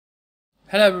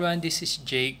Hello everyone, this is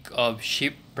Jake of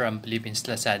Ship from Philippines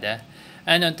Lazada,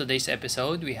 and on today's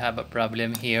episode we have a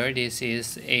problem here. This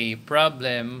is a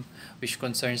problem which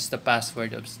concerns the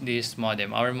password of this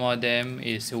modem. Our modem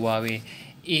is Huawei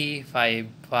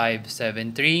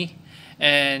E5573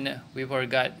 and we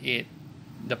forgot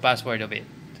the password of it,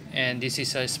 and this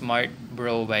is a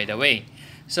Smartbro, by the way.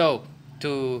 So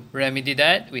to remedy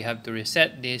that, we have to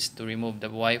reset this to remove the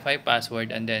Wi-Fi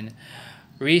password and then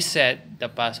reset the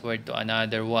password to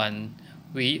another one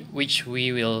which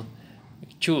we will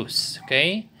choose.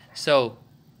 Okay, so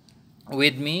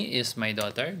with me is my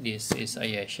daughter. This is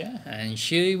Ayesha, and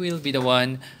she will be the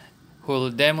one who will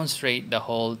demonstrate the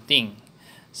whole thing.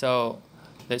 So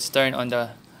let's turn on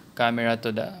the camera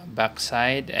to the back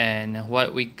side, and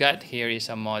what we got here is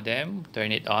a modem.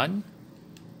 Turn it on.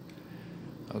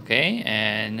 Okay,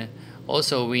 and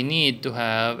also we need to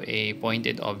have a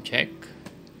pointed object.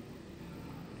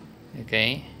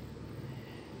 Okay,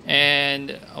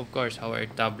 and of course our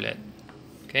tablet.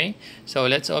 Okay, so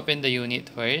let's open the unit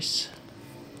first.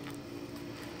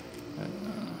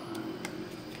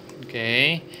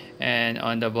 Okay, and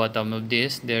on the bottom of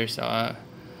this there's a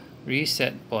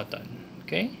reset button.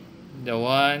 Okay, the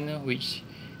one which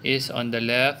is on the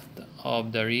left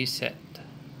of the reset.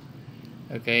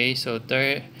 Okay, so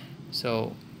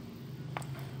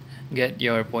get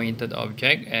your pointed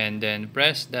object and then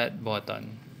press that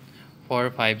button for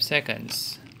 5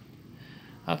 seconds.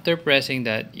 After pressing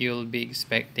that, you'll be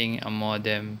expecting a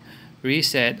modem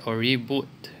reset or reboot.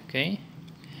 Okay,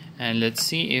 and let's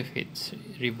see if it's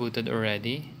rebooted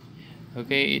already.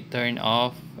 Okay, it turned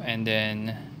off, and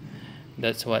then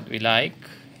that's what we like.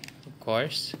 Of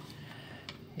course,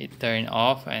 it turned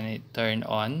off and it turned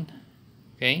on.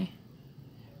 Okay,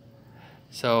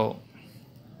 so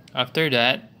after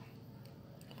that,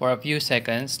 for a few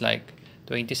seconds, like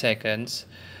 20 seconds,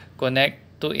 connect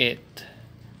to it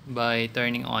by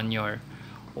turning on your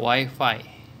Wi-Fi.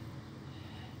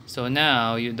 So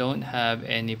now you don't have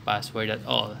any password at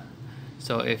all.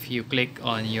 So if you click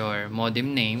on your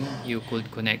modem name, you could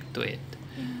connect to it.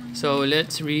 So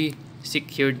let's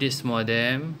re-secure this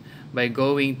modem by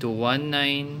going to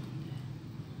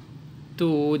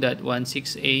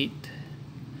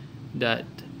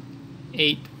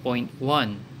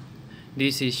 192.168.8.1.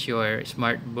 This is your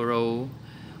Smartbro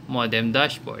modem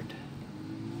dashboard,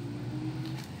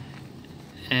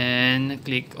 and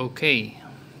click OK.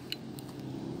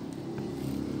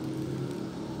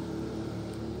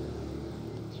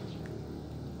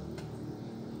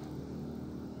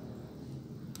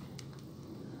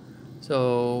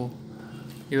 So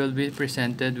you will be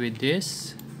presented with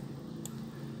this.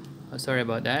 Sorry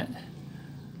about that.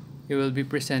 You will be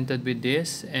presented with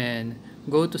this, and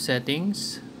go to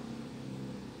settings.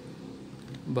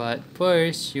 But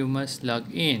first, you must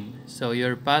log in. So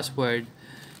your password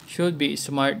should be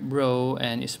Smartbro,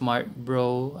 and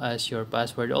Smartbro as your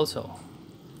password also.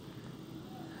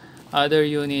 Other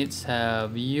units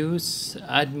have use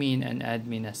admin and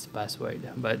admin as password,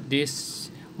 but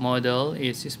this model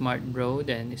is Smartbro,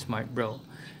 then Smartbro.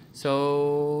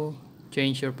 So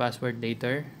change your password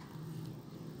later.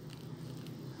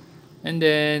 And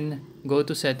then go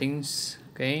to settings,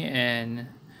 okay, and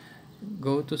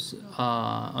go to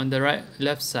on the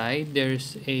left side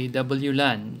there's a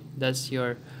WLAN. That's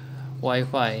your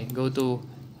Wi-Fi. Go to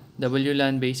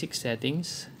WLAN basic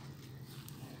settings,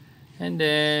 and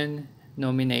then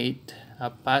nominate a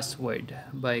password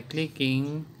by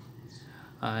clicking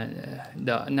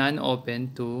the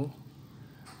non-open to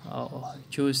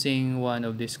choosing one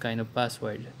of this kind of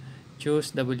password.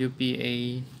 Choose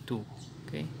WPA2.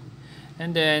 Okay,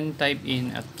 and then type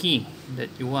in a key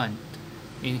that you want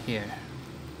in here.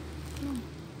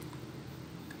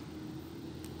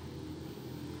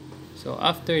 So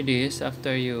after this,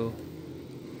 after you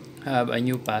have a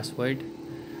new password,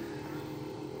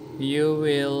 you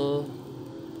will,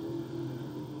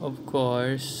 of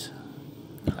course,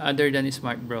 other than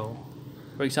Smartbro,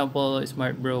 for example,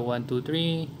 Smartbro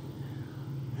 123,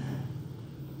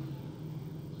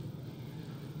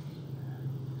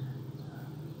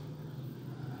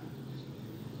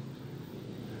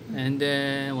 and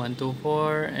then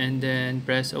 124, and then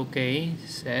press OK,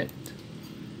 set,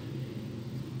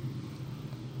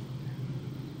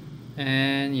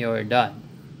 and you're done.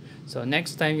 So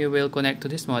next time you will connect to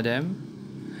this modem,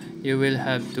 you will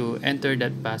have to enter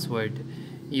that password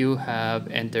you have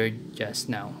entered just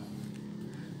now.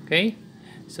 Okay,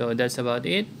 so that's about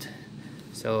it.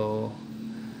 So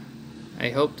I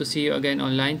hope to see you again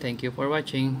online. Thank you for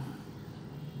watching.